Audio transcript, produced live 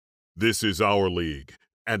This is our league,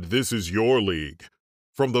 and this is your league.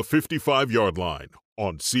 From the 55-yard line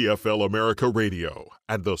on CFL America Radio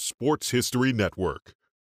and the Sports History Network.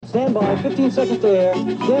 Stand by, 15 seconds to air.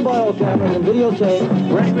 Stand by all cameras and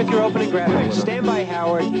videotape. Ready with your opening graphics. Stand by,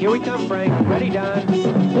 Howard. Here we come, Frank. Ready, Don.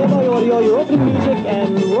 Stand by audio, your opening music,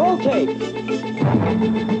 and roll tape.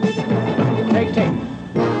 Take tape.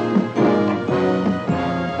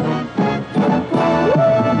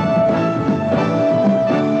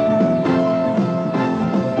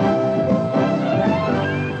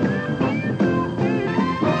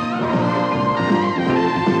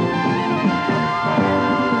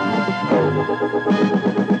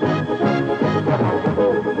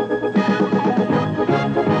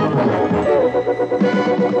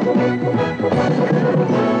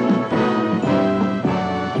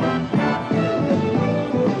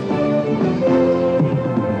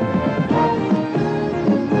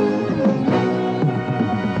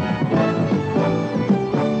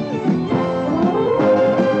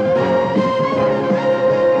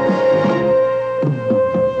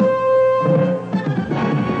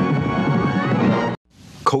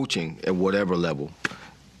 Coaching at whatever level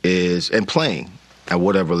is, and playing at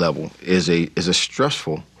whatever level is a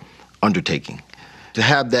stressful undertaking. To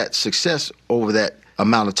have that success over that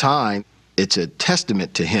amount of time, it's a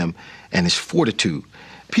testament to him and his fortitude.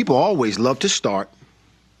 People always love to start,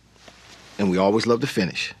 and we always love to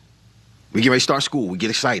finish. We get ready to start school, we get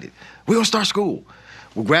excited. We're gonna start school.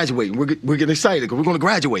 We're graduating, we're getting excited because we're gonna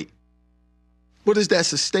graduate. What is that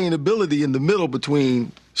sustainability in the middle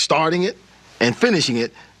between starting it and finishing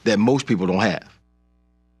it that most people don't have?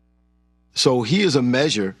 So he is a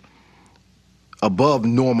measure above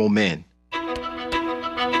normal men. You're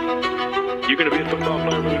going to be a football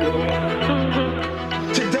player when you grow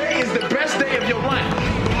up. Today is the best day of your life.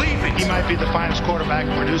 Believe it. He might be the finest quarterback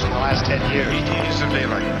produced in the last 10 years. He needs to be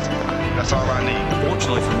like that. That's all I need.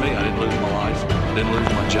 Fortunately for me, I didn't lose my life. I didn't lose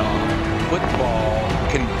my job. Football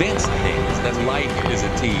convinced me that life is a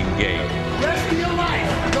team game. Rest of your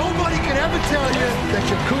life, nobody can ever tell you that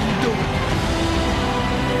you couldn't do it.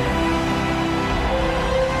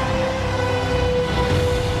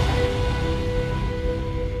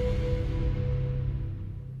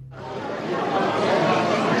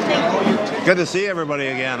 Good to see everybody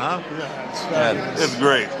again, huh? Yeah, it's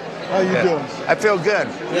great. How you doing? I feel good.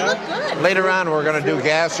 You look good. Later on, we're going to do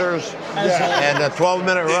gassers and a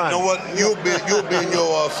 12-minute run. You know what? You'll be in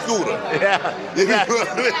your scooter. Yeah.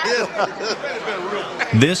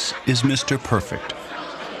 This is Mr. Perfect,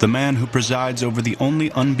 the man who presides over the only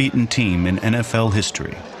unbeaten team in NFL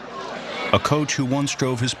history. A coach who once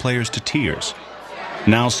drove his players to tears,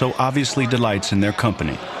 now so obviously delights in their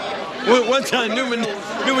company. One time, Newman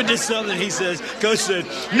did something. He says, Coach said,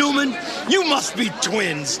 Newman, you must be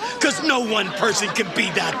twins, because no one person can be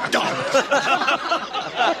that dumb.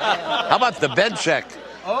 How about the bed check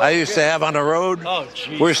I used to have on the road? Oh,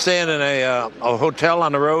 geez. We're staying in a hotel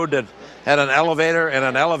on the road that had an elevator and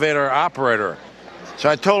an elevator operator. So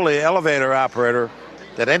I told the elevator operator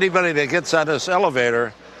that anybody that gets on this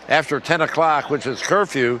elevator after 10 o'clock, which is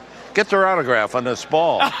curfew, get their autograph on this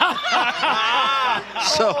ball.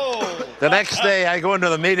 So the next day I go into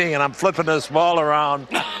the meeting and I'm flipping this ball around.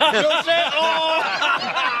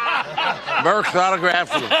 Burke's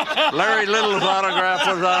autograph, Larry Little's autograph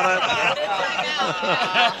was on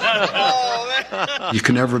it. You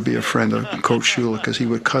can never be a friend of Coach Shula because he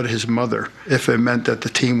would cut his mother if it meant that the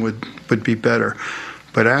team would be better.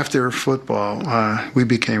 But after football, we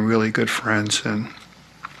became really good friends, and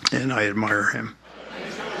I admire him.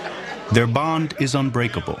 Their bond is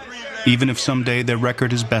unbreakable, even if someday their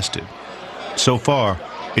record is bested. So far,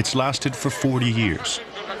 it's lasted for 40 years.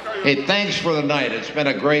 Hey, thanks for the night. It's been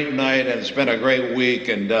a great night, and it's been a great week,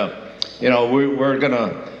 and, we're going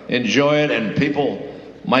to enjoy it, and people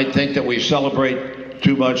might think that we celebrate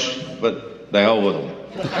too much, but the hell with them.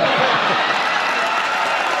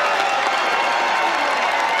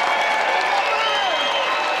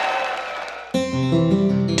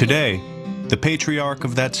 Today, the patriarch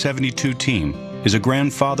of that 72 team is a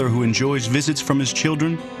grandfather who enjoys visits from his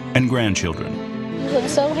children and grandchildren. You look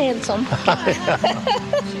so handsome.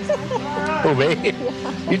 Who, me?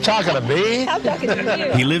 You talking to me? I'm talking to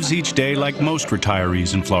you. He lives each day like most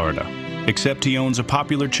retirees in Florida, except he owns a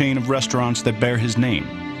popular chain of restaurants that bear his name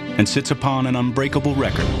and sits upon an unbreakable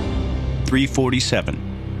record, 347.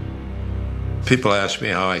 People ask me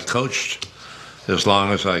how I coached as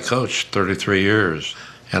long as I coached, 33 years.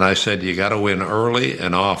 And I said, you got to win early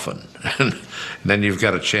and often, and then you've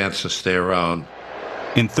got a chance to stay around.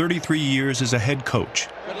 In 33 years as a head coach,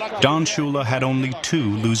 Don Shula had only 2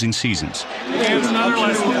 losing seasons.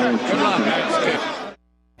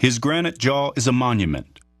 His granite jaw is a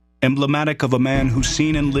monument, emblematic of a man who's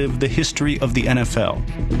seen and lived the history of the NFL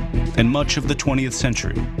and much of the 20th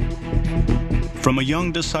century. From a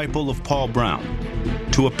young disciple of Paul Brown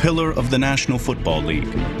to a pillar of the National Football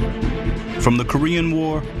League. From the Korean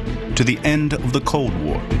War to the end of the Cold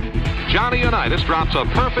War. Johnny Unitas drops a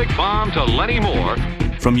perfect bomb to Lenny Moore.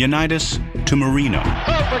 From Unitas to Marino.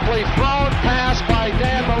 Perfectly thrown pass by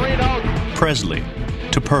Dan Marino. Presley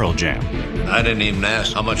to Pearl Jam. I didn't even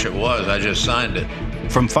ask how much it was. I just signed it.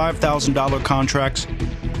 From $5,000 contracts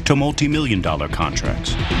to multi-million-dollar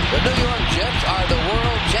contracts. The New York Jets are the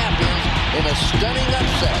world champions in a stunning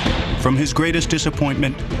upset. From his greatest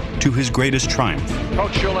disappointment to his greatest triumph.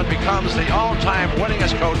 Coach Shula becomes the all-time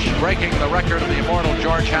winningest coach, breaking the record of the immortal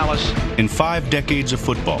George Halas. In 5 decades of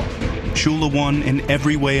football, Shula won in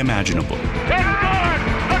every way imaginable.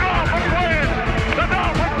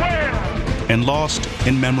 And lost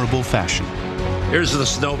in memorable fashion. Here's the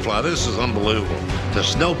snowplow. This is unbelievable. The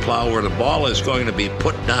snowplow where the ball is going to be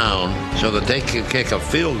put down so that they can kick a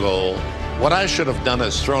field goal. What I should have done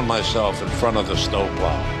is thrown myself in front of the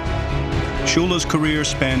snowplow. Shula's career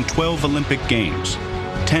spanned 12 Olympic Games,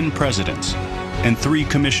 10 presidents, and 3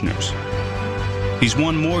 commissioners. He's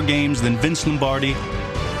won more games than Vince Lombardi,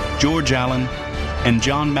 George Allen, and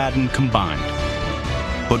John Madden combined.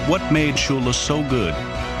 But what made Shula so good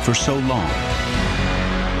for so long?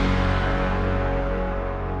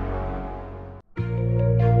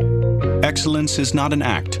 Excellence is not an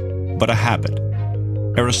act, but a habit.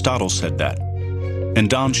 Aristotle said that, and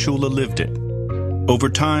Don Shula lived it. Over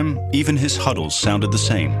time, even his huddles sounded the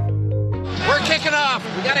same. We're kicking off.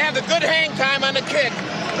 We got to have the good hang time on the kick.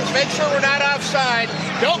 Let's make sure we're not offside.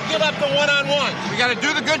 Don't give up the one-on-one. We got to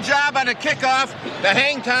do the good job on the kickoff, the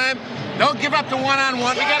hang time. Don't give up the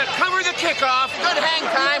one-on-one. We got to cover the kickoff, good hang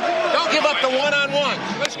time. Don't give up the one-on-one.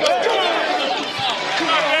 Let's go.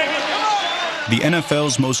 The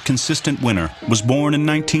NFL's most consistent winner was born in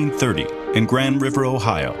 1930 in Grand River,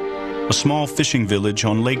 Ohio, a small fishing village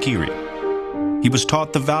on Lake Erie. He was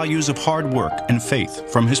taught the values of hard work and faith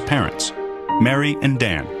from his parents, Mary and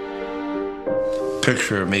Dan.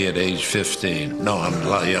 Picture of me at age 15. No, I'm a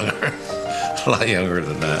lot younger. A lot younger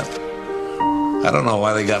than that. I don't know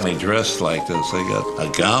why they got me dressed like this. They got a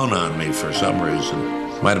gown on me for some reason.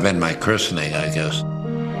 Might have been my christening, I guess.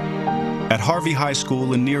 At Harvey High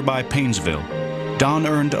School in nearby Painesville, Don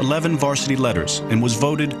earned 11 varsity letters and was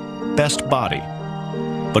voted Best Body.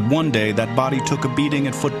 But one day, that body took a beating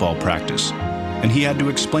at football practice, and he had to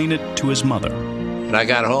explain it to his mother. And I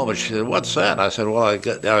got home, and she said, "What's that?" I said, "Well,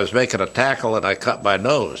 I was making a tackle, and I cut my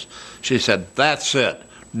nose." She said, "That's it.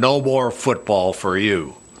 No more football for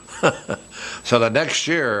you." So the next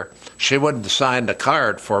year, she wouldn't sign the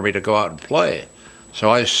card for me to go out and play.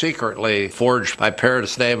 So I secretly forged my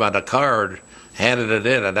parents' name on the card, handed it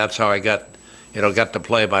in, and that's how I got to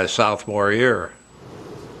play my sophomore year.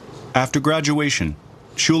 After graduation,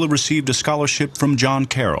 Shula received a scholarship from John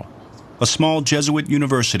Carroll, a small Jesuit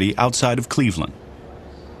university outside of Cleveland.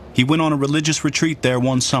 He went on a religious retreat there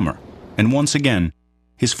one summer, and once again,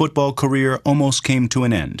 his football career almost came to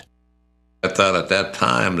an end. I thought at that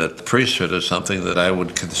time that the priesthood is something that I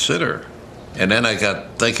would consider. And then I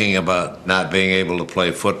got thinking about not being able to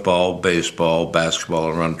play football, baseball, basketball,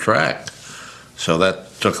 and run track. So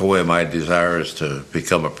that took away my desires to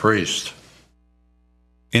become a priest.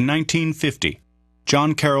 In 1950,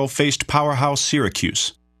 John Carroll faced powerhouse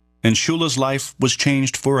Syracuse, and Shula's life was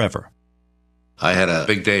changed forever. I had a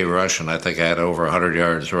big day rushing. I think I had over 100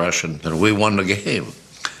 yards rushing, and we won the game.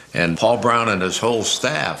 And Paul Brown and his whole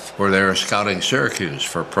staff were there scouting Syracuse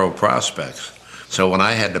for pro prospects. So when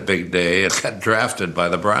I had the big day, I got drafted by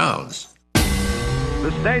the Browns.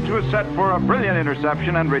 The stage was set for a brilliant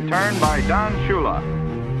interception and return by Don Shula.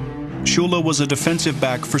 Shula was a defensive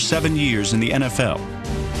back for 7 years in the NFL.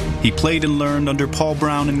 He played and learned under Paul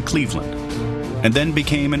Brown in Cleveland, and then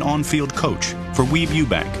became an on-field coach for Weeb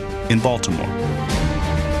Ewbank in Baltimore.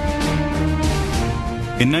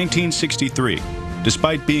 In 1963,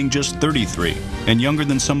 despite being just 33 and younger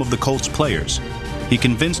than some of the Colts players, he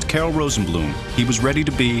convinced Carroll Rosenbloom he was ready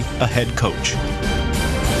to be a head coach.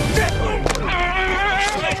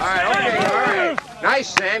 All right.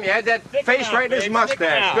 Nice, Sam. You had that face right in his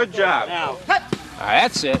mustache. Good job. All right,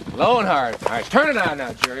 that's it. Low and hard. All right, turn it on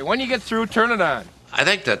now, Jerry. When you get through, turn it on. I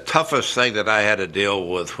think the toughest thing that I had to deal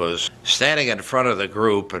with was standing in front of the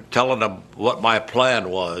group and telling them what my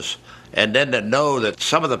plan was, and then to know that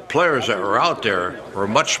some of the players that were out there were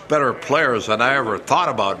much better players than I ever thought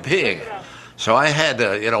about being. So I had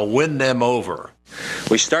to, win them over.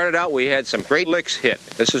 We started out, we had some great licks hit.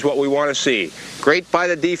 This is what we want to see. Great by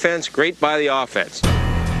the defense, great by the offense.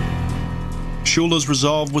 Shula's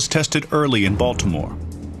resolve was tested early in Baltimore.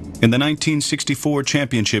 In the 1964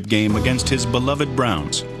 championship game against his beloved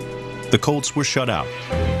Browns, the Colts were shut out.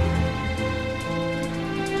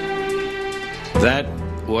 That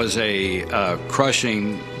was a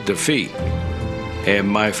crushing defeat, and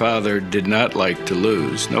my father did not like to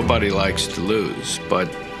lose. Nobody likes to lose, but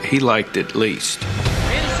he liked it least.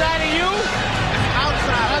 Inside of you?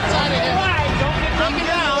 Outside of him. Wide, don't get taken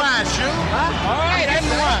down. Wide, Shula. Huh? All right, that's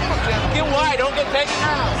wide. Get wide, don't get taken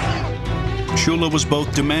down. Shula was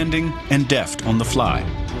both demanding and deft on the fly.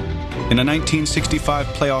 In a 1965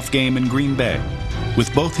 playoff game in Green Bay,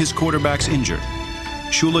 with both his quarterbacks injured,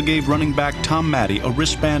 Shula gave running back Tom Matte a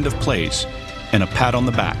wristband of plays and a pat on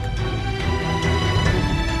the back.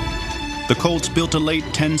 The Colts built a late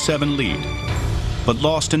 10-7 lead, but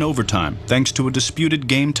lost in overtime thanks to a disputed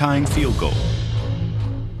game-tying field goal.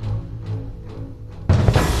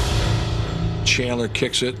 Chandler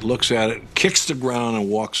kicks it, looks at it, kicks the ground, and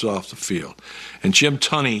walks off the field. And Jim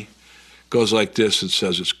Tunney goes like this and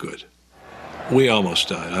says it's good. We almost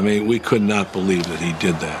died. I mean, we could not believe that he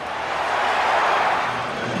did that.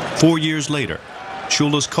 4 years later,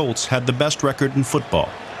 Shula's Colts had the best record in football.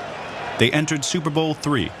 They entered Super Bowl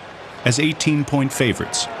III as 18-point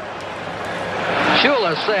favorites.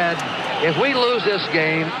 Shula said, if we lose this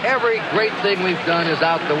game, every great thing we've done is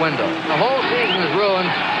out the window. The whole season is ruined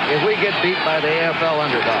if we get beat by the AFL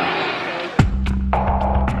underdog.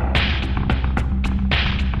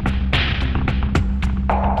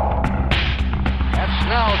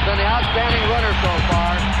 Snell's been the outstanding runner so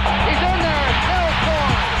far. He's in there. Snell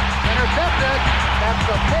scores. Intercepted. That's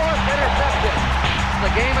the 4th interception.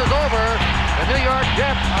 The game is over. The New York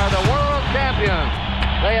Jets are the world champions.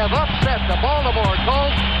 They have upset the Baltimore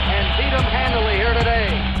Colts and beat them handily here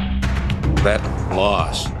today. That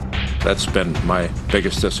loss, that's been my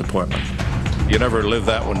biggest disappointment. You never live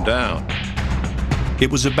that one down.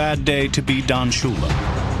 It was a bad day to be Don Shula.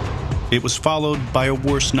 It was followed by a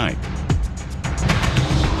worse night.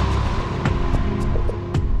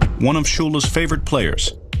 One of Shula's favorite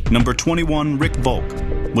players, number 21 Rick Volk,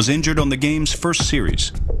 was injured on the game's first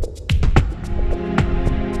series.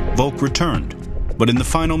 Volk returned, but in the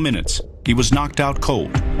final minutes, he was knocked out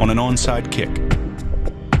cold on an onside kick.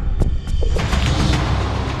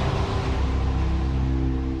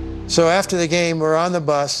 So after the game, we're on the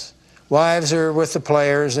bus. Wives are with the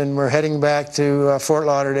players, and we're heading back to Fort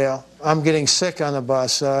Lauderdale. I'm getting sick on the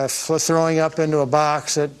bus, throwing up into a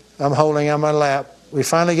box that I'm holding on my lap. We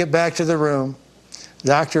finally get back to the room. The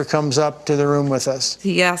doctor comes up to the room with us.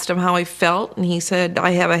 He asked him how he felt, and he said,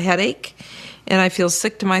 I have a headache, and I feel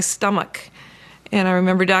sick to my stomach. And I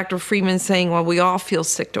remember Dr. Freeman saying, well, we all feel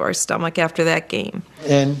sick to our stomach after that game.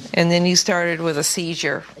 And then he started with a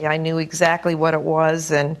seizure. I knew exactly what it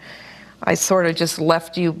was, and I sort of just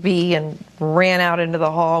left you be and ran out into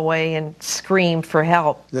the hallway and screamed for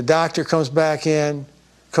help. The doctor comes back in.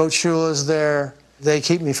 Coach Shula's there. They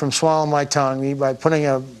keep me from swallowing my tongue by putting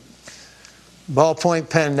a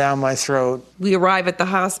ballpoint pen down my throat. We arrive at the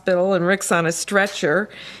hospital, and Rick's on a stretcher,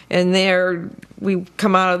 and there we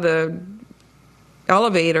come out of the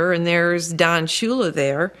elevator, and there's Don Shula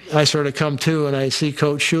there. I sort of come to, and I see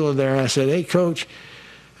Coach Shula there, and I said, hey, Coach,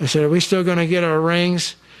 I said, are we still going to get our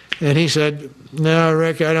rings? And he said, no,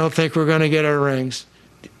 Rick, I don't think we're going to get our rings.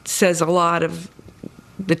 It says a lot of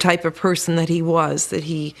the type of person that he was, that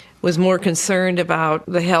he was more concerned about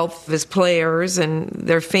the health of his players and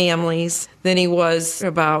their families than he was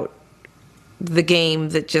about the game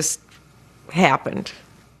that just happened.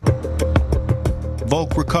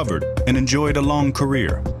 Volk recovered and enjoyed a long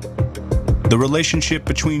career. The relationship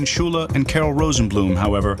between Shula and Carroll Rosenbloom,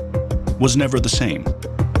 however, was never the same.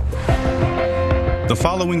 The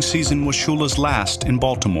following season was Shula's last in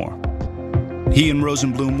Baltimore. He and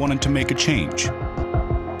Rosenbloom wanted to make a change.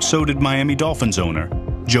 So did Miami Dolphins owner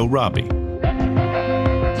Joe Robbie.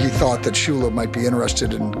 He thought that Shula might be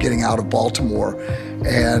interested in getting out of Baltimore,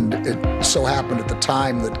 and it so happened at the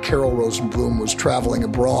time that Carroll Rosenbloom was traveling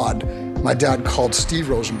abroad. My dad called Steve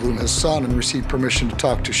Rosenbloom, his son, and received permission to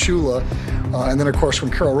talk to Shula. And then, of course,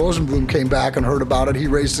 when Carroll Rosenbloom came back and heard about it, he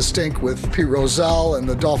raised a stink with Pete Rozelle, and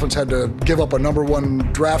the Dolphins had to give up a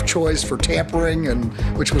 #1 draft choice for tampering,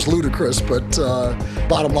 which was ludicrous. But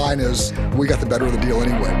bottom line is, we got the better of the deal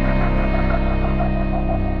anyway.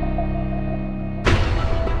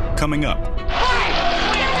 Coming up.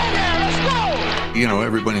 You know,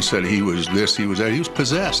 everybody said he was this, he was that. He was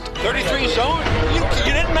possessed. 33 zone?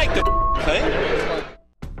 You didn't make the thing.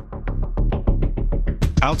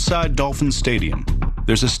 Outside Dolphin Stadium,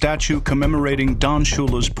 there's a statue commemorating Don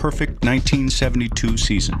Shula's perfect 1972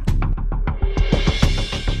 season.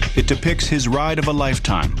 It depicts his ride of a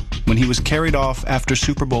lifetime when he was carried off after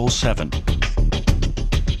Super Bowl VII.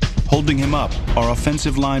 Holding him up are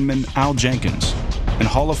offensive lineman Al Jenkins and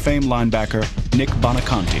Hall of Fame linebacker Nick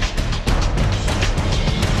Bonaconte.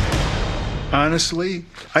 Honestly,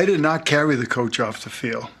 I did not carry the coach off the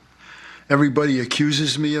field. Everybody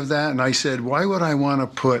accuses me of that, and I said, why would I want to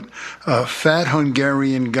put a fat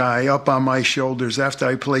Hungarian guy up on my shoulders after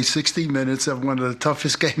I played 60 minutes of one of the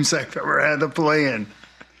toughest games I've ever had to play in?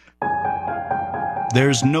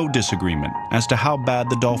 There's no disagreement as to how bad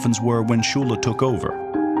the Dolphins were when Shula took over.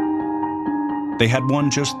 They had won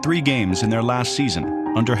just 3 games in their last season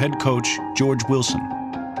under head coach George Wilson.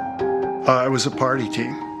 It was a party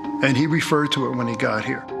team, and he referred to it when he got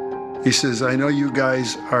here. He says, I know you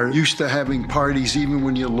guys are used to having parties even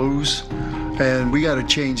when you lose, and we got to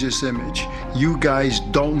change this image. You guys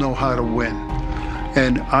don't know how to win,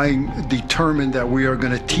 and I'm determined that we are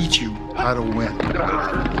going to teach you how to win.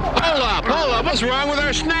 Hold up. What's wrong with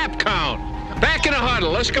our snap count? Back in a huddle.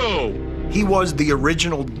 Let's go. He was the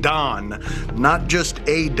original Don, not just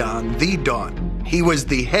a Don, the Don. He was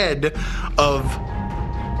the head of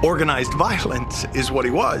organized violence, is what he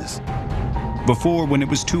was. Before, when it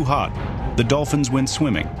was too hot, the Dolphins went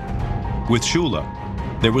swimming. With Shula,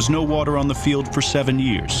 there was no water on the field for 7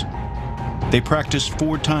 years. They practiced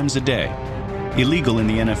 4 times a day, illegal in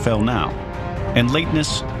the NFL now, and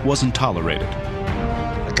lateness wasn't tolerated.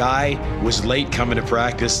 A guy was late coming to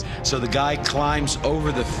practice, so the guy climbs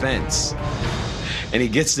over the fence. And he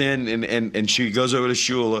gets in, and she goes over to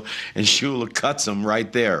Shula, and Shula cuts him right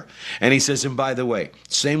there. And he says, and by the way,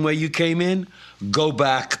 same way you came in, go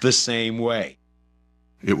back the same way.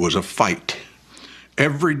 It was a fight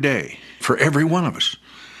every day for every one of us.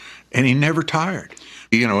 And he never tired.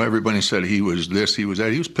 You know, everybody said he was this, he was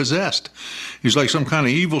that. He was possessed. He was like some kind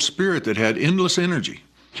of evil spirit that had endless energy.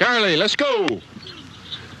 Charlie, let's go.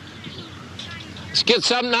 Let's get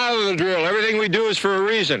something out of the drill. Everything we do is for a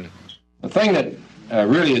reason. The thing that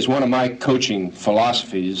really is one of my coaching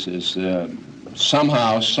philosophies is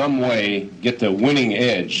somehow, some way, get the winning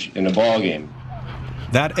edge in a ball game.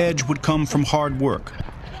 That edge would come from hard work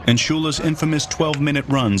and Shula's infamous 12-minute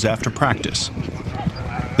runs after practice.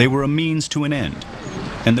 They were a means to an end,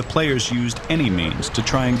 and the players used any means to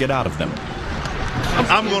try and get out of them.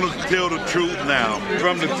 I'm going to tell the truth now.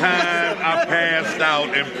 From the time I passed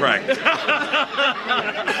out in practice,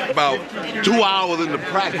 about 2 hours into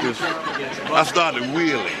practice, I started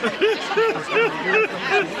wheeling.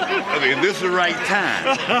 Okay, this is the right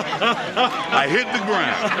time. I hit the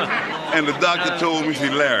ground, and the doctor told me,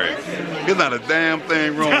 Larry, there's not a damn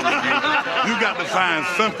thing wrong with you. You got to find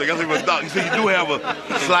something. I said, well, Doc, he said, you do have a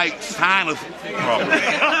slight sinus problem.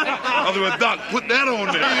 I said, well, Doc, put that on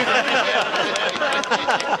there.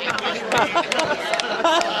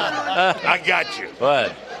 I got you.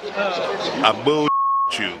 What? I bull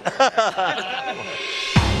you.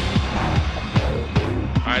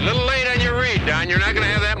 All right, a little late on your read, Don. You're not going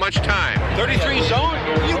to have that much time. 33 zone?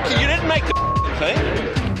 You didn't make the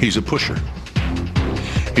thing. He's a pusher.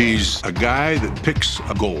 He's a guy that picks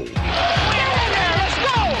a goal.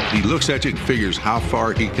 He looks at you and figures how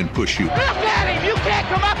far he can push you. Look at him! You can't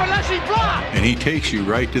come up unless he blocks! And he takes you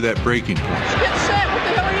right to that breaking point. Get set! What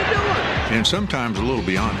the hell are you doing? And sometimes a little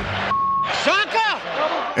beyond it. Shaka!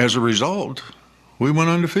 As a result, we went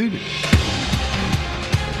undefeated.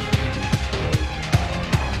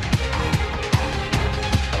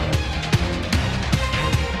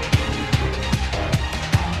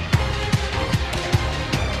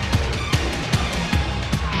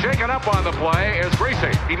 Shaken up on the play is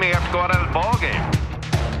Greasy. He may have to go out of the ball game.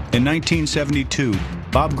 In 1972,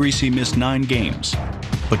 Bob Greasy missed 9 games.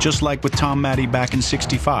 But just like with Tom Matte back in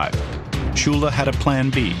 '65, Shula had a plan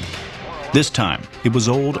B. This time, it was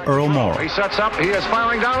old Earl Morrall. He sets up. He is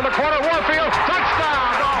firing down in the corner. Warfield,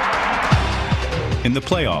 touchdown! In the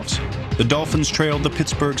playoffs, the Dolphins trailed the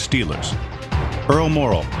Pittsburgh Steelers. Earl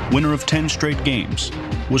Morrall, winner of 10 straight games,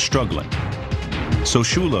 was struggling. So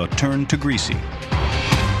Shula turned to Greasy.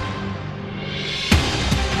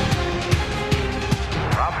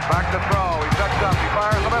 Back to throw. He sets up. He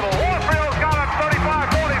fires the middle. Warfield's got it.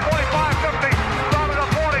 35, 40, 45, 50. Down to the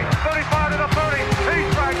 40, 35 to the 30.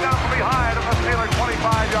 He's dragged down from behind at the Steelers'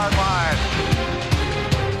 25-yard line.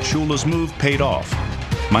 Shula's move paid off.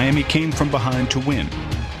 Miami came from behind to win,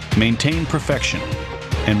 maintained perfection,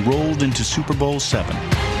 and rolled into Super Bowl VII.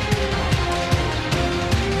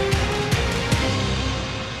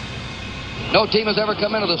 No team has ever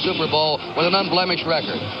come into the Super Bowl with an unblemished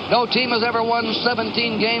record. No team has ever won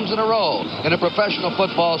 17 games in a row in a professional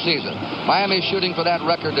football season. Miami's shooting for that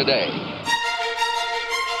record today.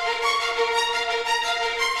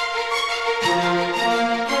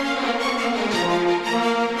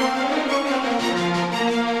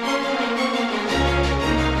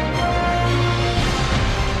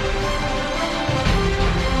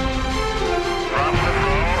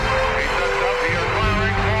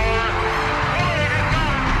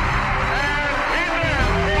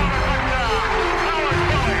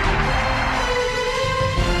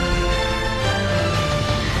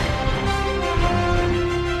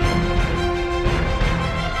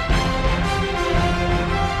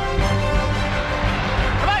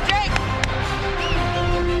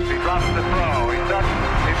 to throw. He sets.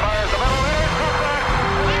 He fires the middle.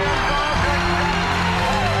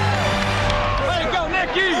 Way to go,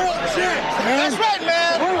 Nicky! That's right,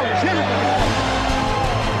 man!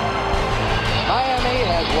 Miami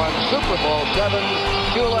has won Super Bowl VII.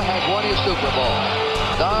 Shula has won his Super Bowl.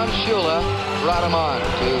 Don Shula brought him on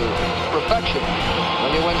to perfection.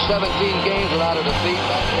 When you win 17 games without a defeat,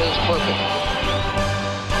 that is perfect.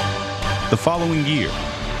 The following year,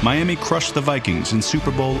 Miami crushed the Vikings in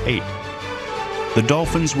Super Bowl VIII. The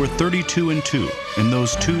Dolphins were 32-2 in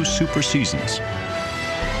those 2 super seasons.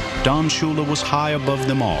 Don Shula was high above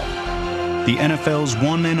them all, the NFL's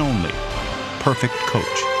one and only perfect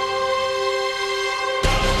coach.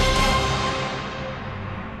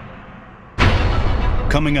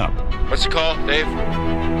 Coming up. What's the call, Dave?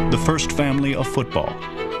 The first family of football.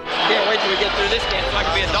 Can't wait till we get through this game so I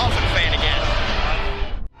can be a Dolphin fan again.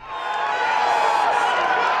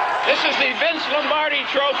 This is the Vince Lombardi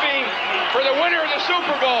Trophy for the winner of the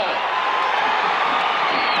Super Bowl.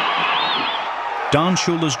 Don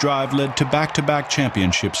Shula's drive led to back-to-back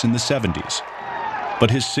championships in the 70s,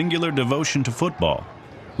 but his singular devotion to football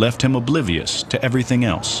left him oblivious to everything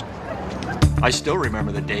else. I still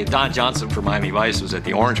remember the day Don Johnson for Miami Vice was at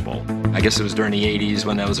the Orange Bowl. I guess it was during the 80s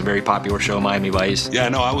when that was a very popular show, Miami Vice. Yeah,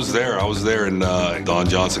 no, I was there, and Don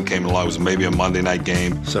Johnson came along. It was maybe a Monday night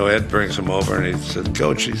game. So Ed brings him over, and he said,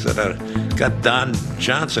 Coach, he said, I got Don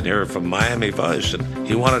Johnson here from Miami Vice, and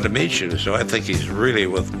he wanted to meet you, so I think he's really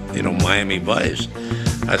with, Miami Vice.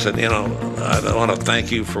 I said, I want to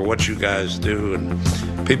thank you for what you guys do,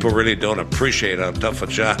 and people really don't appreciate how tough a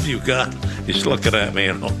job you got. He's looking at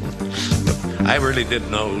me, I really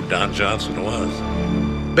didn't know who Don Johnson was.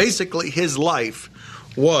 Basically, his life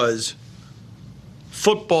was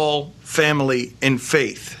football, family, and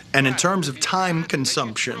faith. And in terms of time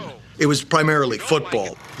consumption, it was primarily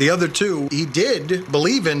football. The other two, he did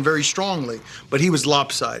believe in very strongly, but he was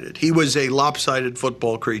lopsided. He was a lopsided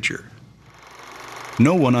football creature.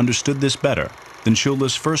 No one understood this better than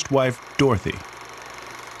Shula's first wife, Dorothy.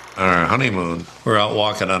 On our honeymoon, we're out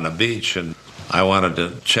walking on the beach, and I wanted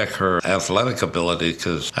to check her athletic ability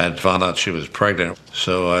because I had found out she was pregnant.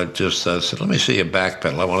 So I just said, let me see you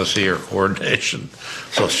backpedal. I want to see your coordination.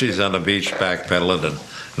 So she's on the beach backpedaling,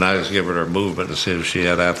 and I was giving her movement to see if she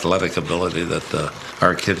had athletic ability that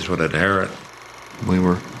our kids would inherit. We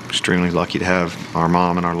were extremely lucky to have our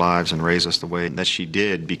mom in our lives and raise us the way that she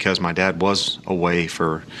did because my dad was away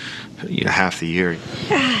for half the year.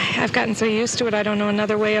 I've gotten so used to it, I don't know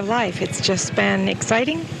another way of life. It's just been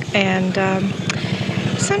exciting and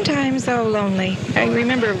sometimes, though, lonely. I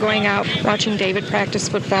remember going out, watching David practice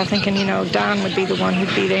football, thinking, Don would be the one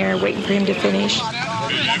who'd be there waiting for him to finish.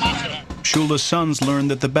 Shula's sons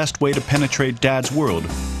learned that the best way to penetrate Dad's world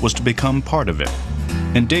was to become part of it,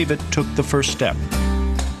 and David took the first step.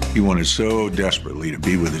 He wanted so desperately to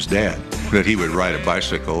be with his dad that he would ride a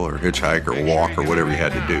bicycle or hitchhike or walk or whatever he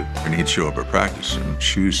had to do. And he'd show up at practice. And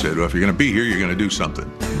Shue said, well, if you're going to be here, you're going to do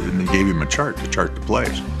something. And they gave him a chart to chart the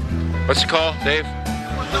plays. What's the call, Dave?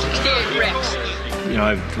 Rex.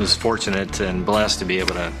 I was fortunate and blessed to be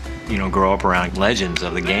able to, grow up around legends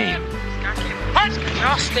of the game.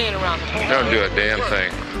 I'll stand around. Don't do a damn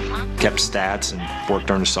thing. Kept stats and worked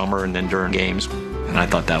during the summer and then during games. And I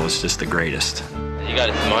thought that was just the greatest. You got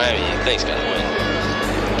it to Miami, you think's got to win.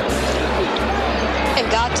 It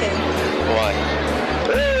got to. Why?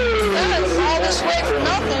 All this way for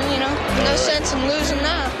nothing, No sense in losing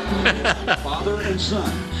now. Father and son.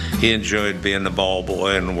 He enjoyed being the ball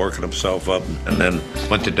boy and working himself up, and then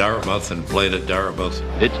went to Dartmouth and played at Dartmouth.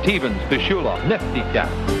 It's Stevens to Shula, nifty guy.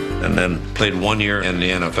 And then played 1 year in the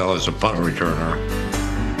NFL as a punt returner.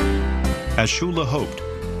 As Shula hoped,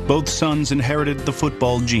 both sons inherited the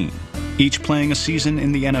football gene, each playing a season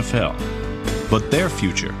in the NFL. But their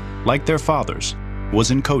future, like their father's,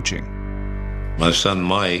 was in coaching. My son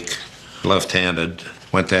Mike, left-handed,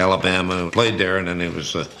 went to Alabama, played there, and then he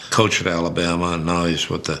was a coach at Alabama, and now he's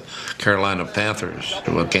with the Carolina Panthers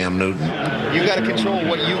with Cam Newton. You got to control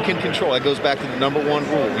what you can control. That goes back to the number one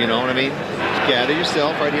rule, you know what I mean? Just gather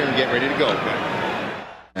yourself right here and get ready to go.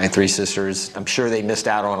 I had 3 sisters. I'm sure they missed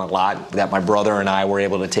out on a lot that my brother and I were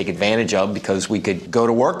able to take advantage of because we could go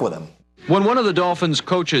to work with them. When one of the Dolphins'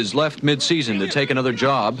 coaches left mid-season to take another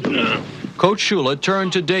job, Coach Shula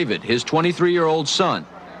turned to David, his 23-year-old son.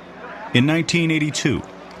 In 1982,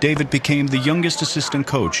 David became the youngest assistant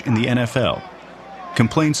coach in the NFL.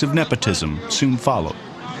 Complaints of nepotism soon followed.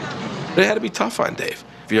 It had to be tough on Dave.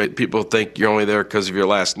 If people think you're only there because of your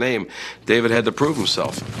last name, David had to prove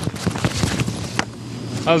himself.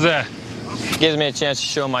 How's that? Gives me a chance to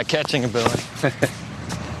show my catching ability.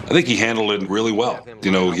 I think he handled it really well.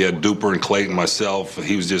 You know, he had Duper and Clayton, myself.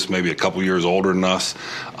 He was just maybe a couple years older than us,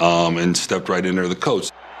 and stepped right in there, the coach.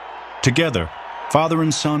 Together, father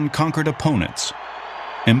and son conquered opponents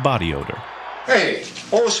and body odor. Hey,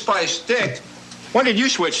 Old Spice Dick, when did you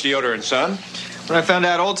switch deodorant, son? When I found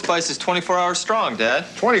out Old Spice is 24 hours strong, Dad.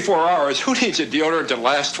 24 hours? Who needs a deodorant to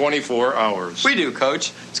last 24 hours? We do,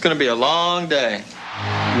 Coach. It's going to be a long day.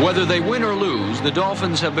 Whether they win or lose, the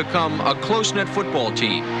Dolphins have become a close-knit football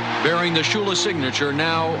team, bearing the Shula signature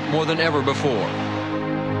now more than ever before.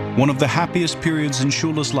 One of the happiest periods in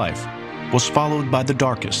Shula's life was followed by the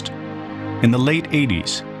darkest. In the late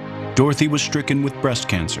 80s, Dorothy was stricken with breast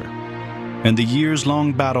cancer, and the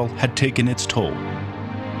years-long battle had taken its toll.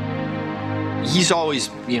 He's always,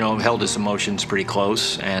 held his emotions pretty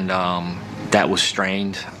close, and that was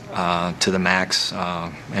strained to the max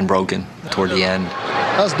and broken toward the end.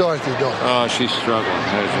 How's Dorothy doing? Oh, she's struggling.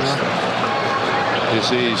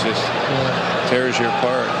 Disease just tears you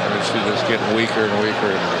apart. I mean, she's just getting weaker and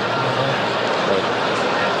weaker.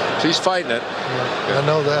 But she's fighting it. I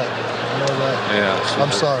know that. Yeah.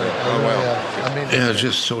 I'm sorry. It's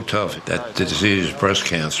just so tough. That disease, breast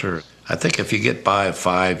cancer. I think if you get by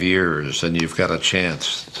 5 years, then you've got a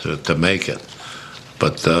chance to make it.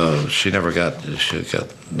 But she got,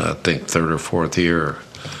 I think, third or fourth year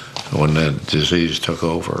when the disease took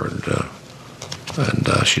over, and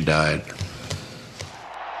she died.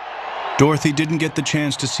 Dorothy didn't get the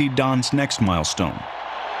chance to see Don's next milestone,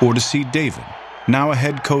 or to see David, now a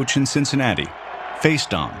head coach in Cincinnati, face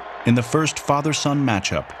Don in the first father-son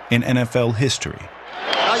matchup in NFL history.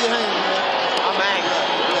 How you hanging, man? I'm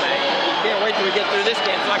angry. Can't wait till we get through this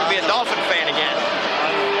game so I can be a Dolphin fan again.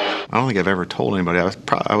 I don't think I've ever told anybody.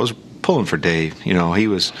 I was pulling for Dave. He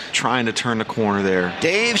was trying to turn the corner there.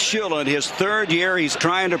 Dave Shula, in his third year, he's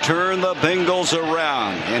trying to turn the Bengals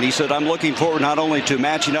around. And he said, I'm looking forward not only to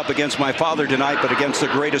matching up against my father tonight, but against the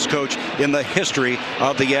greatest coach in the history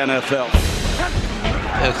of the NFL.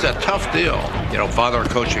 It's a tough deal, father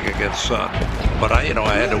coaching against son. But I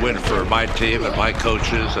had to win for my team and my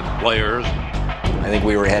coaches and players. I think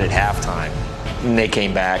we were ahead at halftime, and they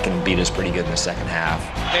came back and beat us pretty good in the second half.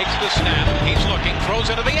 Takes the snap, he's looking, throws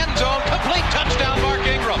into the end zone, complete touchdown, Mark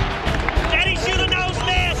Ingram. Daddy Shula knows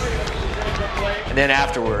this! And then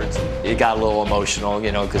afterwards, it got a little emotional,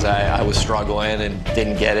 because I was struggling and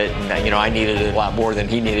didn't get it, and I needed it a lot more than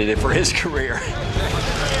he needed it for his career.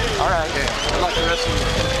 All right. Good luck the rest of you.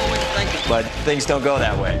 Thank you. But things don't go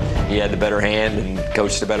that way. He had the better hand and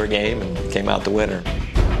coached a better game and came out the winner.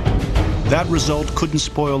 That result couldn't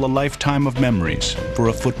spoil a lifetime of memories for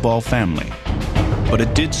a football family. But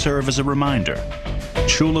it did serve as a reminder.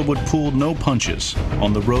 Shula would pull no punches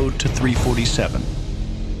on the road to 347.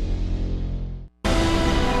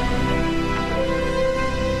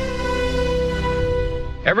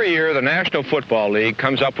 Every year, the National Football League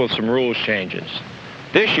comes up with some rules changes.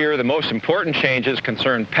 This year, the most important changes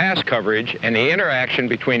concern pass coverage and the interaction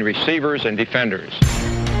between receivers and defenders.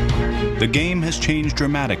 The game has changed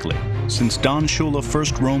dramatically since Don Shula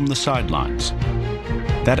first roamed the sidelines.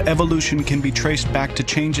 That evolution can be traced back to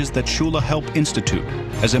changes that Shula helped institute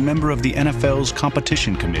as a member of the NFL's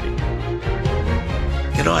competition committee.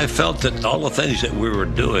 I felt that all the things that we were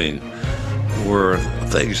doing were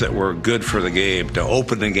things that were good for the game, to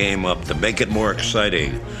open the game up, to make it more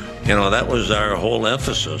exciting. That was our whole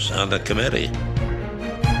emphasis on the committee.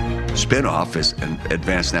 Spinoff is an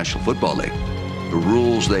advanced National Football League. The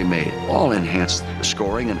rules they made all enhanced the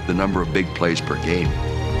scoring and the number of big plays per game.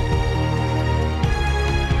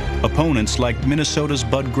 Opponents like Minnesota's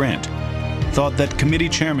Bud Grant thought that committee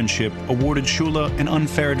chairmanship awarded Shula an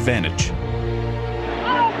unfair advantage.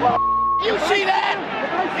 You see that?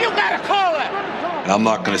 You gotta call it! I'm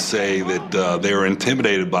not going to say that they were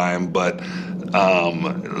intimidated by him, but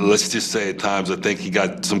let's just say at times I think he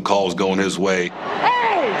got some calls going his way.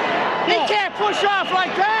 Hey! He can't push off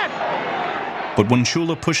like that! But when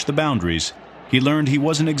Shula pushed the boundaries, he learned he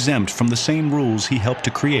wasn't exempt from the same rules he helped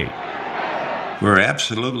to create. We were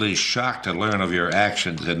absolutely shocked to learn of your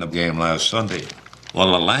actions in the game last Sunday.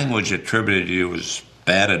 While the language attributed to you was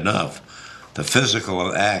bad enough, the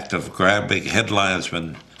physical act of grabbing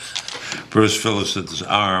headlinesman Bruce Phillison's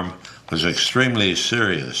arm was extremely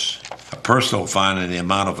serious. A personal fine in the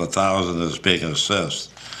amount of $1,000 is being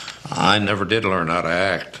assessed. I never did learn how to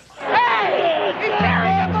act.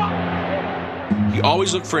 He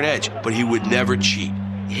always looked for an edge, but he would never cheat.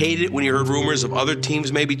 He hated it when he heard rumors of other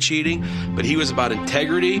teams maybe cheating, but he was about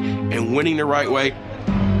integrity and winning the right way.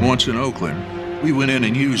 Once in Oakland, we went in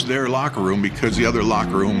and used their locker room because the other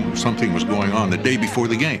locker room, something was going on the day before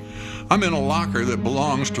the game. I'm in a locker that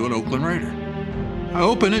belongs to an Oakland Raider. I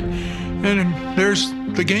open it, And there's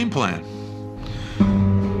the game plan.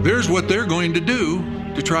 There's what they're going to do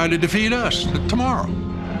to try to defeat us tomorrow.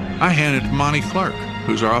 I handed it to Monty Clark,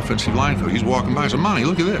 who's our offensive line coach. He's walking by. I said, Monty,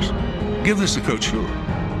 look at this. Give this to Coach Shula.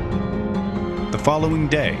 The following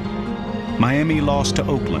day, Miami lost to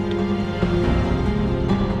Oakland.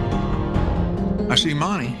 I see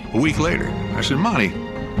Monty a week later. I said, Monty,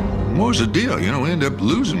 what was the deal? You know, we ended up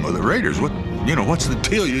losing with the Raiders. What's the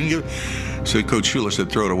deal? You didn't give... So Coach Shula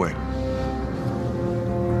said, throw it away.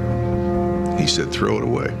 He said, throw it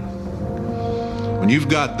away. When you've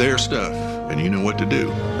got their stuff and you know what to do,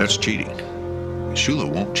 that's cheating.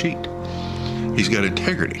 Shula won't cheat. He's got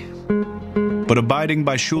integrity. But abiding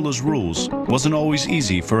by Shula's rules wasn't always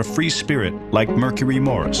easy for a free spirit like Mercury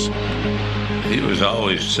Morris. He was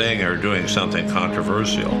always saying or doing something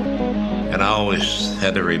controversial. And I always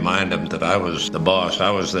had to remind him that I was the boss,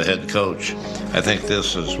 I was the head coach. I think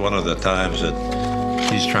this is one of the times that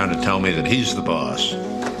he's trying to tell me that he's the boss.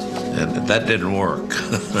 And that didn't work.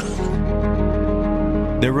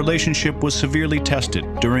 Their relationship was severely tested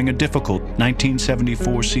during a difficult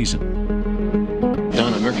 1974 season.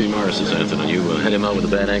 Don, Mercury Morris is Anthony. You had him out with a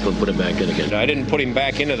bad ankle and put him back in again. I didn't put him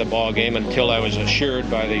back into the ball game until I was assured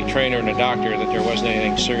by the trainer and the doctor that there wasn't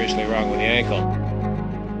anything seriously wrong with the ankle.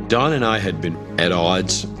 Don and I had been at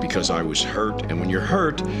odds because I was hurt, and when you're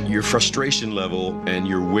hurt, your frustration level and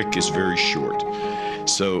your wick is very short.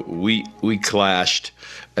 So we clashed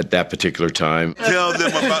at that particular time. Tell them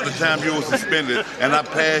about the time you were suspended and I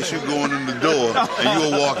passed you going in the door and you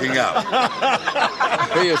were walking out.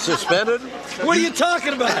 Are you suspended? What are you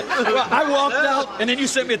talking about? Well, I walked out and then you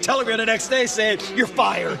sent me a telegram the next day saying, you're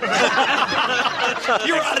fired.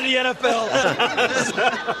 You're out of the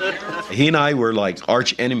NFL. He and I were like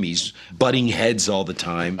arch enemies, butting heads all the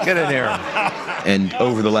time. Get in there. And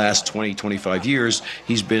over the last 20, 25 years,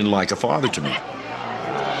 he's been like a father to me.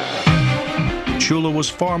 Shula was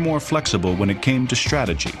far more flexible when it came to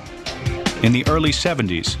strategy. In the early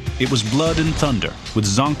 70s, it was blood and thunder with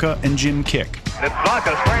Zonka and Jim Kick. It's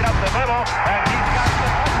Zonka straight up the middle, and he's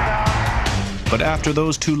got the touchdown. But after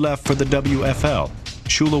those two left for the WFL,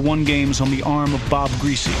 Shula won games on the arm of Bob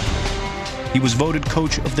Greasy. He was voted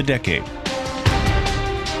Coach of the Decade.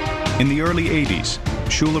 In the early 80s,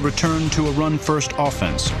 Shula returned to a run-first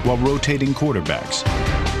offense while rotating quarterbacks.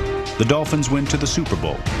 The Dolphins went to the Super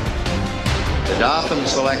Bowl. The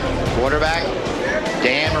Dolphins select quarterback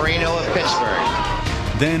Dan Marino of Pittsburgh.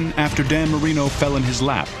 Then, after Dan Marino fell in his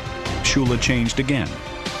lap, Shula changed again.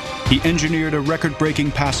 He engineered a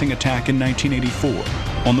record-breaking passing attack in 1984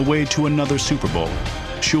 on the way to another Super Bowl,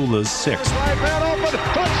 Shula's sixth.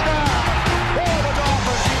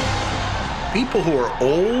 People who are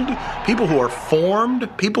old, people who are formed,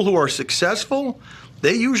 people who are successful,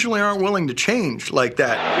 they usually aren't willing to change like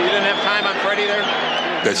that. You didn't have time on Freddie there?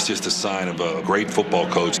 That's just a sign of a great football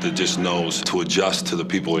coach that just knows to adjust to the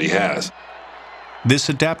people he has. This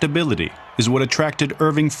adaptability is what attracted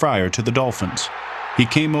Irving Fryar to the Dolphins. He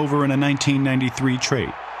came over in a 1993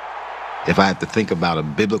 trade. If I had to think about a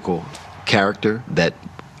biblical character that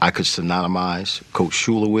I could synonymize Coach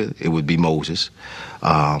Shula with, it would be Moses.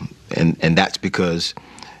 And that's because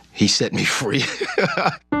he set me free.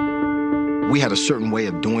 We had a certain way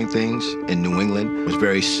of doing things in New England. It was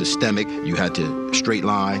very systemic. You had to straight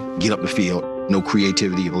line, get up the field, no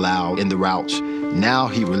creativity allowed in the routes. Now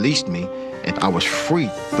he released me, and I was free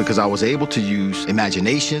because I was able to use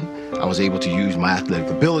imagination. I was able to use my athletic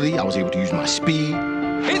ability. I was able to use my speed.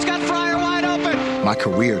 He's got Fryar wide open. My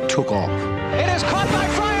career took off. It is caught by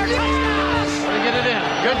Fryar. Yes! Let me get it in.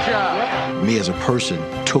 Good job. Me as a person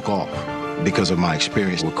took off because of my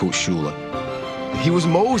experience with Coach Shula. He was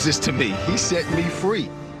Moses to me. He set me free.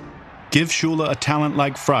 Give Shula a talent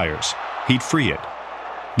like Fryar's, he'd free it.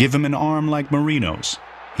 Give him an arm like Marino's,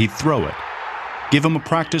 he'd throw it. Give him a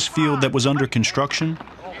practice field that was under construction,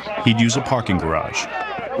 he'd use a parking garage.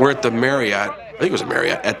 We're at the Marriott, I think it was a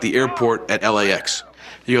Marriott, at the airport at LAX.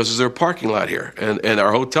 He goes, is there a parking lot here? And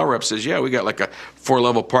our hotel rep says, yeah, we got like a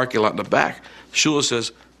 4-level parking lot in the back. Shula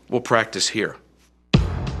says, we'll practice here.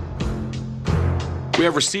 We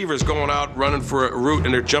have receivers going out running for a route,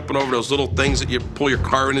 and they're jumping over those little things that you pull your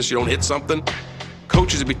car in so you don't hit something.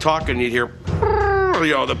 Coaches would be talking, and you'd hear,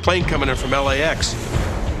 the plane coming in from LAX.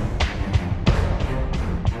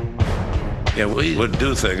 Yeah, we would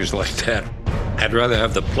do things like that. I'd rather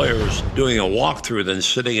have the players doing a walkthrough than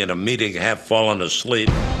sitting in a meeting half falling asleep.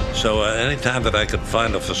 So anytime that I could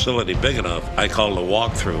find a facility big enough, I called a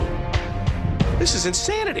walkthrough. This is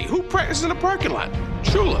insanity. Who practices in a parking lot?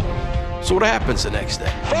 Shula. So what happens the next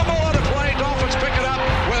day? Fumble on the play. Dolphins pick it up.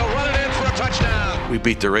 We'll run it in for a touchdown. We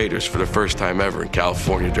beat the Raiders for the first time ever in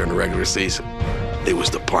California during the regular season. it was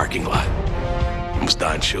the parking lot. It was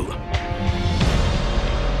Don Shula.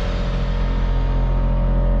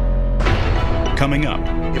 Coming up.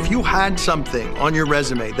 If you had something on your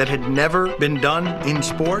resume that had never been done in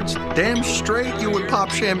sports, damn straight you would pop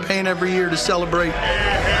champagne every year to celebrate.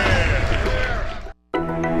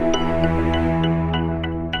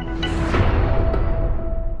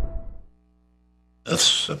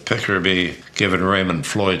 That's a picture of me giving Raymond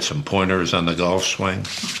Floyd some pointers on the golf swing.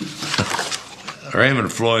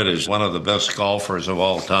 Raymond Floyd is one of the best golfers of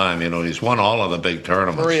all time. You know, he's won all of the big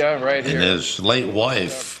tournaments. Maria, right here. And his late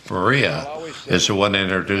wife, Maria, is the one that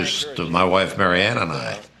introduced my wife, Marianne, and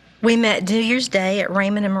I. We met New Year's Day at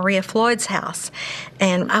Raymond and Maria Floyd's house,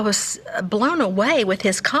 and I was blown away with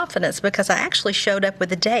his confidence because I actually showed up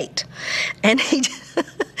with a date, and he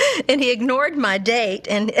ignored my date,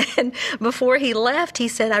 and before he left, he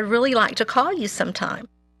said, "I'd really like to call you sometime."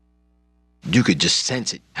 You could just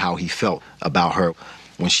sense it, how he felt about her.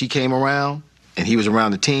 When she came around and he was around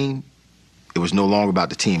the team, it was no longer about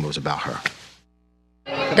the team, it was about her.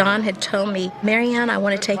 Don had told me, "Marianne, I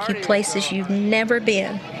want to take you places you've never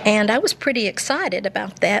been." And I was pretty excited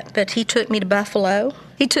about that, but he took me to Buffalo.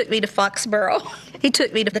 He took me to Foxborough. He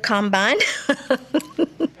took me to the Combine.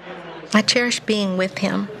 I cherish being with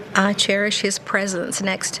him. I cherish his presence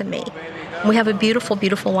next to me. We have a beautiful,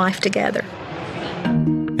 beautiful life together.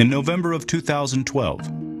 In November of 2012,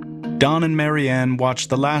 Don and Marianne watched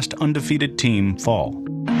the last undefeated team fall.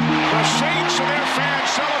 The Saints and their fans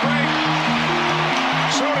celebrate.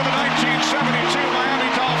 So do the 1972 Miami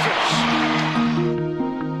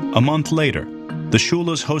Dolphins. A month later, the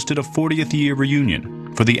Shulas hosted a 40th year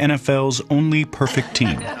reunion for the NFL's only perfect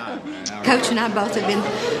team. Coach and I both have been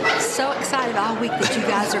so excited all week that you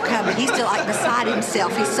guys are coming. He's still like beside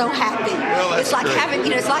himself. He's so happy. Well, it's like great.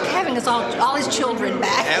 having us all his children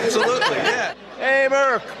back. Absolutely, yeah. Hey,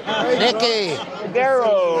 Merck. Nicky.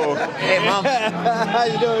 Darrow. Hey, Mom. How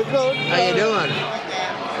you doing, Coach? How you doing?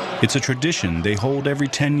 It's a tradition they hold every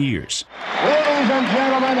 10 years. Ladies and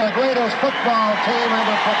gentlemen, the greatest football team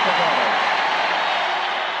ever put together.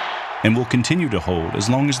 And will continue to hold as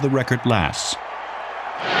long as the record lasts.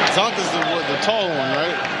 Zonka's the tall one,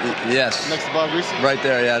 right? Yes. Next to Bob Greasy? Right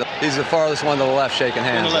there, yeah. He's the farthest one to the left shaking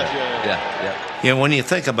hands. On the left, yeah. Yeah, when you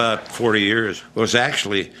think about 40 years, it was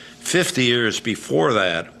actually 50 years before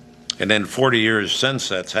that, and then 40 years since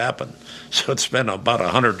that's happened. So it's been about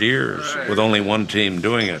 100 years with only one team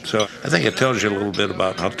doing it. So I think it tells you a little bit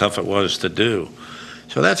about how tough it was to do.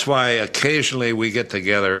 So that's why occasionally we get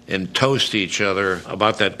together and toast each other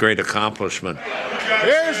about that great accomplishment.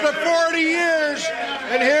 Here's the 40 years,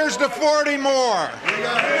 and here's the 40 more.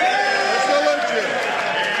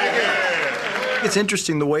 It's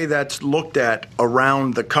interesting the way that's looked at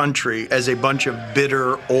around the country as a bunch of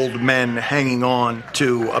bitter old men hanging on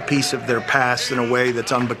to a piece of their past in a way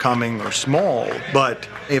that's unbecoming or small. But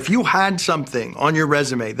if you had something on your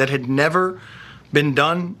resume that had never been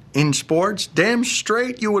done in sports, damn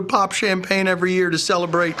straight you would pop champagne every year to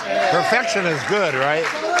celebrate. Perfection is good, right?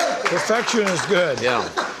 Perfection is good. Yeah.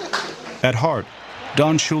 At heart,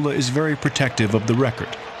 Don Shula is very protective of the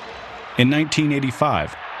record. In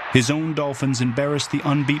 1985, his own Dolphins embarrassed the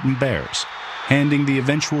unbeaten Bears, handing the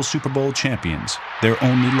eventual Super Bowl champions their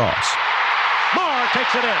only loss. Moore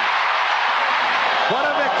takes it in. What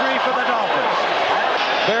a victory for the Dolphins.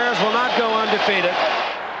 Bears will not go undefeated.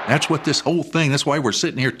 That's what this whole thing, that's why we're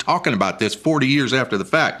sitting here talking about this 40 years after the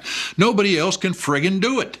fact. Nobody else can friggin'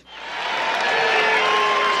 do it.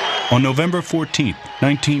 On November 14th,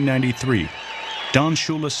 1993, Don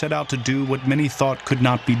Shula set out to do what many thought could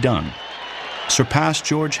not be done: surpass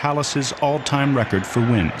George Halas's all-time record for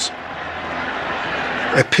wins.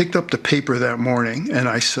 I picked up the paper that morning and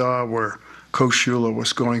I saw where Coach Shula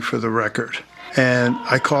was going for the record. And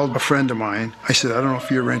I called a friend of mine. I said, I don't know if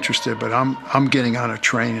you're interested, but I'm getting on a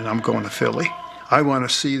train and I'm going to Philly. I want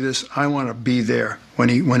to see this. I want to be there when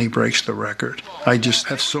he breaks the record. I just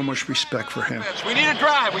have so much respect for him. We need a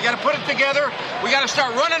drive. We got to put it together. We got to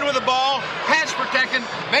start running with the ball, pass protecting,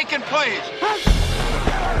 making plays.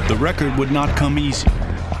 The record would not come easy.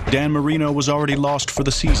 Dan Marino was already lost for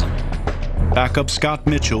the season. Backup Scott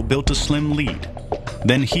Mitchell built a slim lead.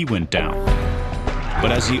 Then he went down.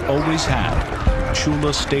 But as he always had,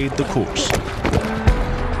 Shula stayed the course.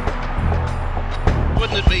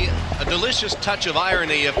 Wouldn't it be a delicious touch of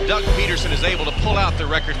irony if Doug Peterson is able to pull out the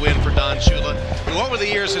record win for Don Shula, who over the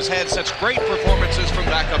years has had such great performances from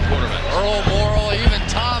backup quarterbacks? Earl Morrall, even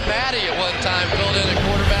Tom Maddie at one time filled in at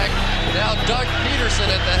quarterback. Now Doug Peterson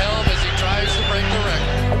at the helm as he tries to break the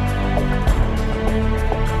record.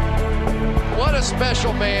 What a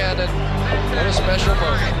special man and what a special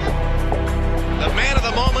moment. The man of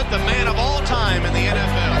the moment, the man of all time in the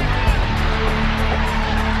NFL.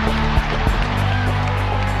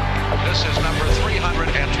 This is number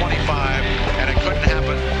 325, and it couldn't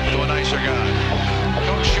happen to a nicer guy.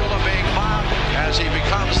 Coach Shula being mocked as he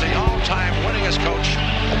becomes the all-time winningest coach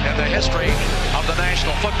in the history of the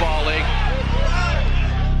National Football League.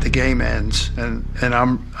 The game ends, and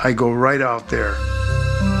I go right out there.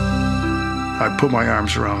 I put my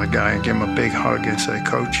arms around the guy and give him a big hug and say,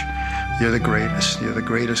 Coach, you're the greatest. You're the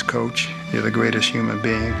greatest coach. You're the greatest human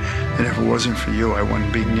being. And if it wasn't for you, I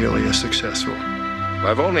wouldn't be nearly as successful.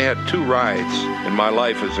 I've only had 2 rides in my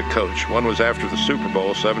life as a coach. One was after the Super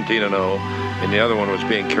Bowl, 17-0, and the other one was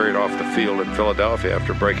being carried off the field in Philadelphia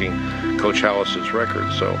after breaking Coach Hallis's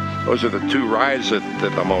record. So those are the 2 rides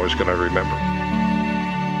that I'm always going to remember.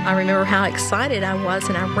 I remember how excited I was,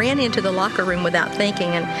 and I ran into the locker room without thinking,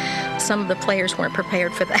 and some of the players weren't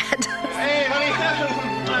prepared for that. Hey, honey.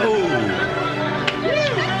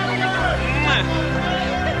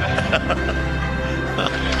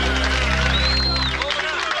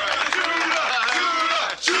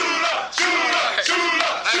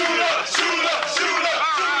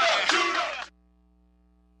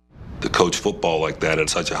 To coach football like that at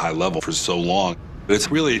such a high level for so long, it's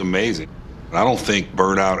really amazing. I don't think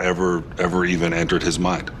burnout ever even entered his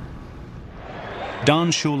mind.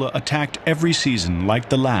 Don Shula attacked every season like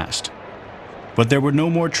the last, but there were no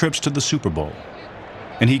more trips to the Super Bowl,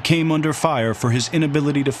 and he came under fire for his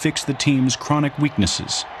inability to fix the team's chronic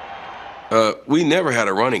weaknesses. We never had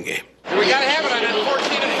a running game. We got to have it on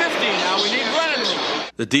 14 and 15 now. We need running.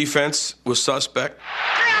 The defense was suspect.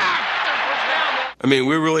 I mean,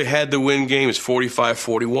 we really had to win games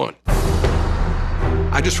 45-41.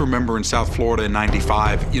 I just remember in South Florida in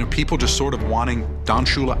 '95, people just sort of wanting Don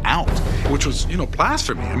Shula out, which was,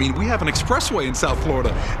 blasphemy. I mean, we have an expressway in South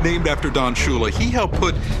Florida named after Don Shula. He helped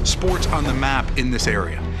put sports on the map in this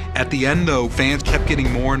area. At the end, though, fans kept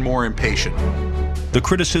getting more and more impatient. The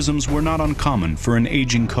criticisms were not uncommon for an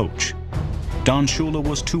aging coach. Don Shula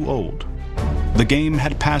was too old. The game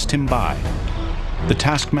had passed him by. The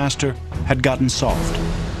taskmaster had gotten soft.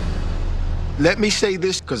 Let me say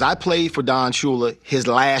this, because I played for Don Shula his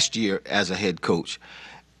last year as a head coach,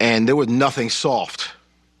 and there was nothing soft.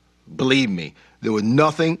 Believe me, there was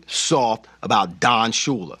nothing soft about Don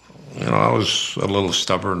Shula. I was a little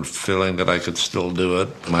stubborn, feeling that I could still do it.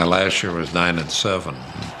 My last year was 9-7.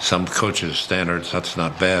 Some coaches' standards, that's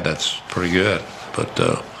not bad, that's pretty good.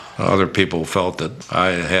 But other people felt that I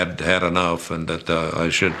had enough and that I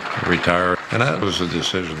should retire. And that was a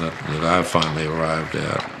decision that I finally arrived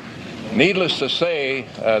at. Needless to say,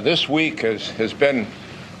 this week has been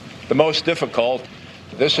the most difficult.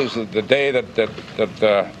 This is the day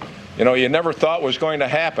that you never thought was going to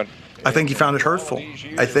happen. I think he found it hurtful.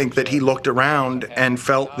 I think that he looked around and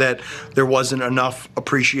felt that there wasn't enough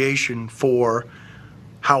appreciation for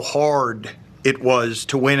how hard it was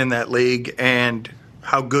to win in that league and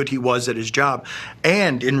how good he was at his job.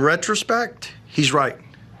 And in retrospect, he's right.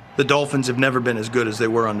 The Dolphins have never been as good as they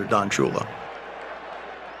were under Don Shula.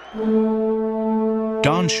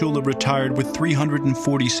 Don Shula retired with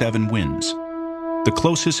 347 wins. The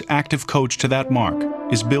closest active coach to that mark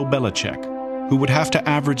is Bill Belichick, who would have to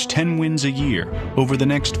average 10 wins a year over the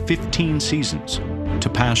next 15 seasons to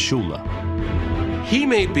pass Shula. He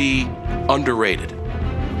may be underrated.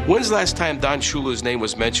 When's the last time Don Shula's name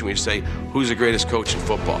was mentioned when you say, who's the greatest coach in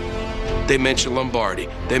football? They mentioned Lombardi.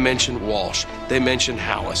 They mentioned Walsh. They mentioned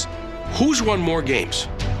Hallis. Who's won more games?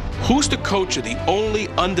 Who's the coach of the only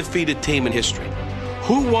undefeated team in history?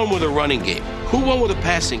 Who won with a running game? Who won with a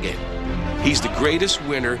passing game? He's the greatest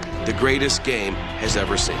winner the greatest game has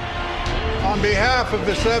ever seen. On behalf of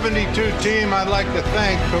the 72 team, I'd like to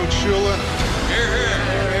thank Coach Shula. Hear, hear.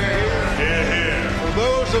 Hear, hear. For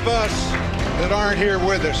those of us that aren't here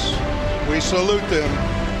with us, we salute them,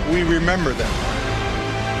 we remember them.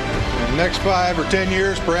 In the next 5 or 10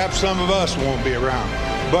 years, perhaps some of us won't be around,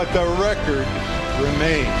 but the record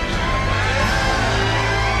remains.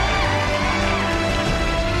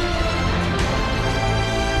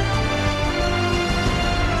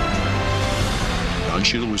 Don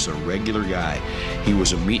Shula was a regular guy. He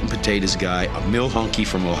was a meat and potatoes guy, a mill hunky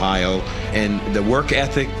from Ohio, and the work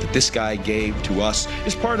ethic that this guy gave to us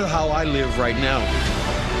is part of how I live right now.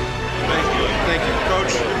 Thank you. Thank you.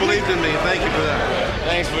 Coach, you believed in me. Thank you for that.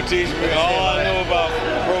 Thanks for teaching me all I know about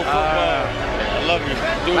pro football. I love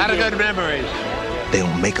you. A lot of good memories. They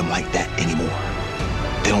don't make them like that anymore.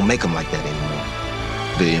 They don't make them like that anymore.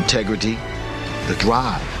 The integrity, the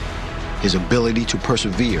drive, his ability to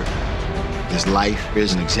persevere. His life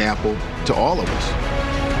is an example to all of us.